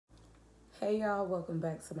Hey y'all, welcome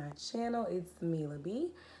back to my channel. It's Mila B.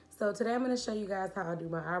 So today I'm going to show you guys how I do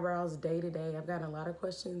my eyebrows day to day. I've gotten a lot of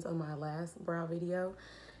questions on my last brow video.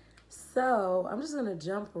 So I'm just going to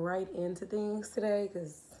jump right into things today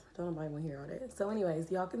because don't nobody want to hear all that. So anyways,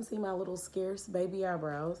 y'all can see my little scarce baby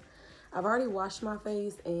eyebrows. I've already washed my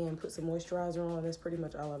face and put some moisturizer on. That's pretty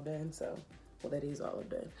much all I've done. So, well, that is all I've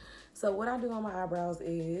done. So what I do on my eyebrows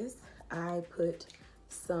is I put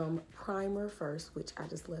some primer first, which I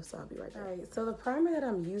just left, so I'll be right back. All right, so the primer that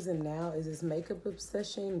I'm using now is this Makeup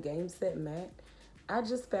Obsession Game Set Matte. I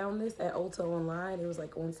just found this at Ulta online. It was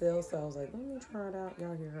like on sale, so I was like, let me try it out.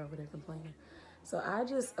 Y'all hear her over there complaining. So I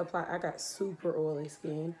just applied. I got super oily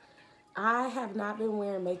skin. I have not been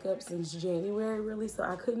wearing makeup since January, really, so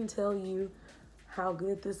I couldn't tell you how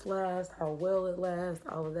good this lasts, how well it lasts,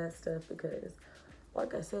 all of that stuff, because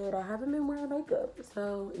like I said, I haven't been wearing makeup.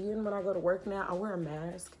 So even when I go to work now, I wear a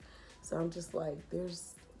mask. So I'm just like,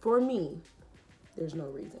 for me, there's no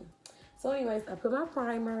reason. So anyways, I put my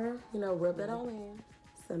primer, rub that all in.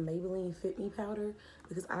 Some Maybelline Fit Me powder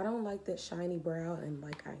because I don't like that shiny brow. And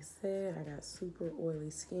like I said, I got super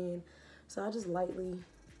oily skin. So I just lightly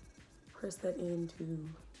press that into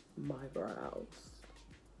my brows.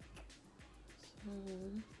 So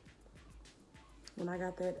when I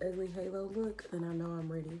got that ugly halo look, then I know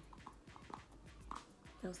I'm ready.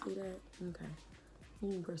 Y'all see that? Okay. You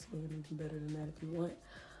can personally do better than that if you want.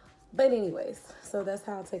 But anyways, so that's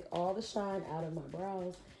how I take all the shine out of my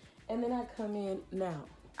brows. And then I come in. Now,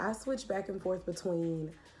 I switch back and forth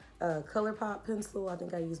between ColourPop pencil. I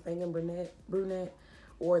think I use Bang & Brunette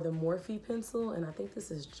or the Morphe pencil. And I think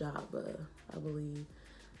this is Jabba, I believe.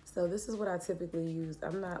 So this is what I typically use.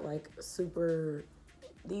 I'm not like super...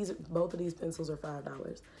 both of these pencils are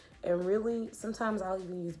 $5. And really, sometimes I'll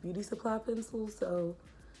even use beauty supply pencils, so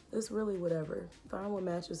it's really whatever. Find what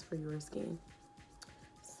matches for your skin.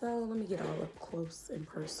 So let me get all up close and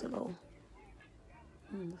personal.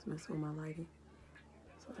 Let's mess with my lighting.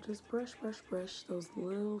 So I just brush those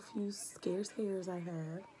little few scarce hairs I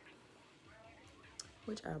have.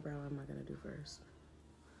 Which eyebrow am I gonna do first?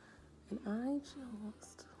 And I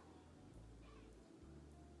just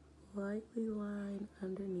lightly line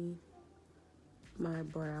underneath my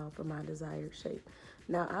brow for my desired shape.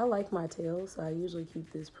 Now, I like my tail, so I usually keep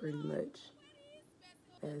this pretty much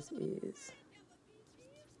as is.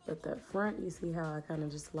 But that front, you see how I kind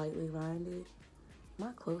of just lightly lined it? Am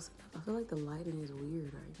I close enough? I feel like the lighting is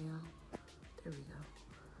weird right now. There we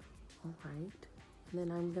go. All right. And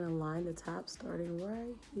then I'm gonna line the top starting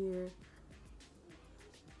right here,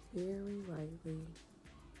 very lightly.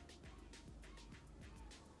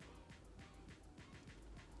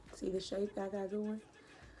 See the shape I got going?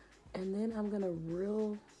 And then I'm gonna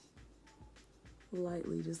real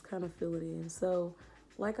lightly just kind of fill it in. So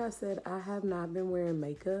like I said, I have not been wearing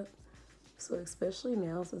makeup. So especially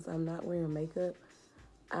now since I'm not wearing makeup,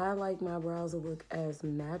 I like my brows to look as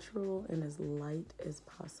natural and as light as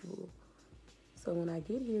possible. So when I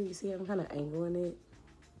get here, you see I'm kind of angling it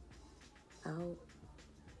out.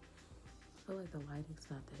 I feel like the lighting's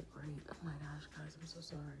not that great. Oh my gosh, guys, I'm so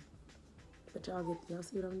sorry. But y'all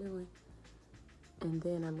see what I'm doing? And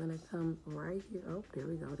then I'm gonna come right here. Oh, there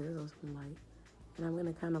we go, there goes some light. And I'm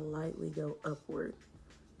gonna kind of lightly go upward.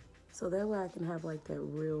 So that way I can have like that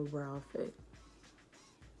real brow effect.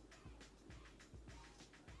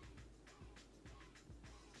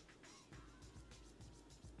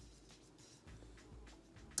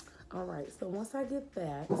 All right, so once I get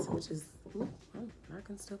that, which is, I'm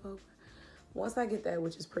knocking stuff over. Once I get that,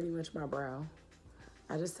 which is pretty much my brow,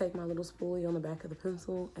 I just take my little spoolie on the back of the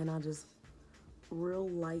pencil and I just real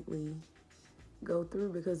lightly go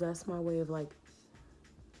through because that's my way of like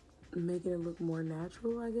making it look more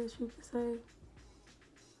natural, I guess you could say.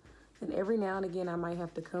 And every now and again, I might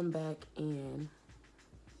have to come back and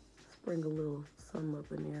sprinkle a little something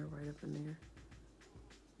up in there, right up in there.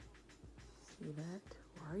 See that?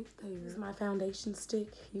 Right there. This is my foundation stick.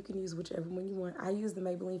 You can use whichever one you want. I use the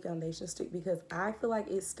Maybelline foundation stick because I feel like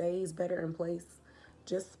it stays better in place.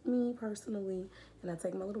 Just me personally. And I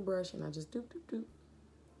take my little brush and I just doop.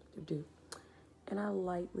 And I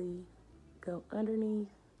lightly go underneath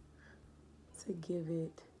to give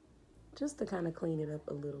it, just to kind of clean it up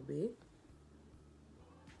a little bit.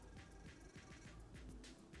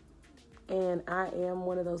 And I am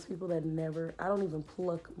one of those people that I don't even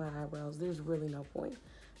pluck my eyebrows. There's really no point.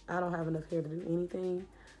 I don't have enough hair to do anything.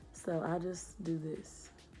 So I just do this.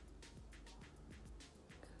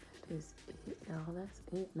 And that is it, y'all. That's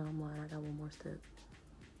it. No, I'm lying. I got one more step.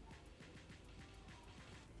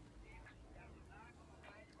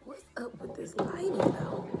 What's up with this lighting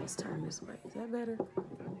though? Let's turn this way. Is that better?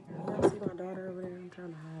 Y'all see my daughter over there? I'm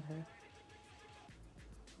trying to hide her.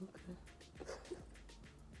 Okay.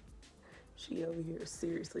 She over here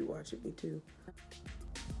seriously watching me too.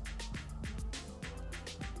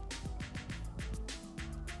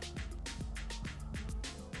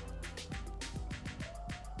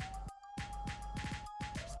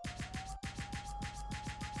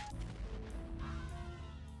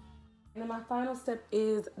 And then my final step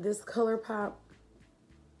is this ColourPop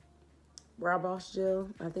brow boss gel.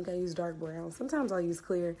 I think I use dark brown. Sometimes I'll use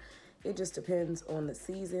clear. It just depends on the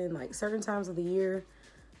season. Like certain times of the year,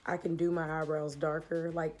 I can do my eyebrows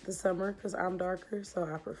darker, like the summer, because I'm darker. So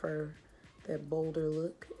I prefer that bolder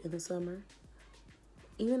look in the summer.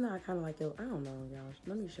 Even though I kind of like it. I don't know, y'all.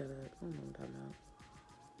 Let me shut up. I don't know what I'm talking about.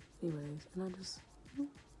 Anyways, and I just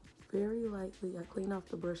very lightly, I clean off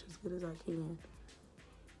the brush as good as I can.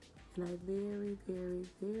 And I very, very,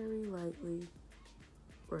 very lightly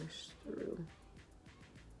brush through.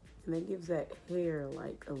 And it gives that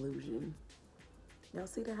hair-like illusion. Y'all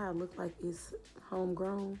see that how it look like it's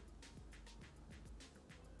homegrown?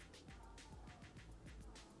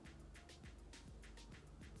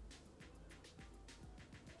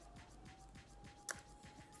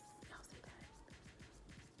 Y'all see that?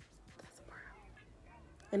 That's a brow.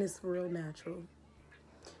 And it's real natural.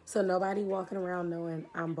 So nobody walking around knowing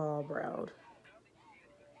I'm bald browed.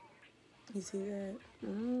 You see that?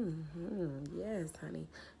 Yes, honey.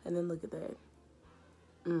 And then look at that.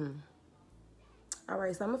 All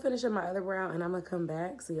right, so I'm gonna finish up my other brow and I'm gonna come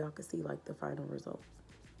back so y'all can see like the final result.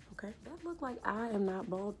 Okay, that look like I am not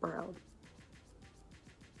bald browed.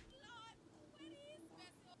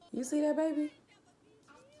 You see that, baby?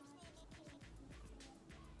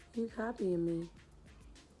 You copying me.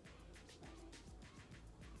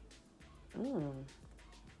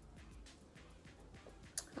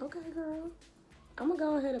 Okay, girl. I'm gonna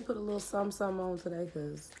go ahead and put a little some on today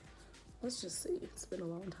because let's just see. It's been a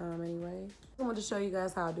long time anyway. I wanted to show you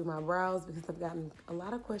guys how I do my brows because I've gotten a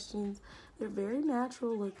lot of questions. They're very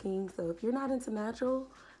natural looking. So if you're not into natural,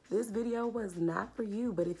 this video was not for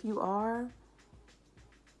you. But if you are,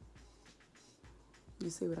 you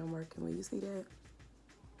see what I'm working with. You see that?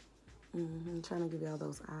 I'm trying to give y'all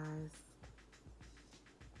those eyes.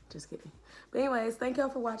 Just kidding. But anyways, thank y'all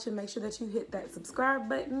for watching. Make sure that you hit that subscribe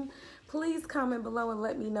button. Please comment below and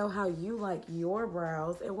let me know how you like your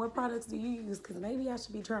brows and what products do you use, because maybe I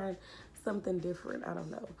should be trying something different. I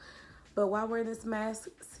don't know. But while we're in this mask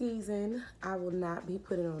season, I will not be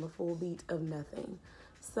putting on a full beat of nothing.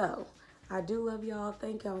 So I do love y'all.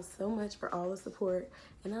 Thank y'all so much for all the support.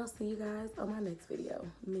 And I'll see you guys on my next video.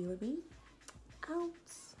 Mila B, out.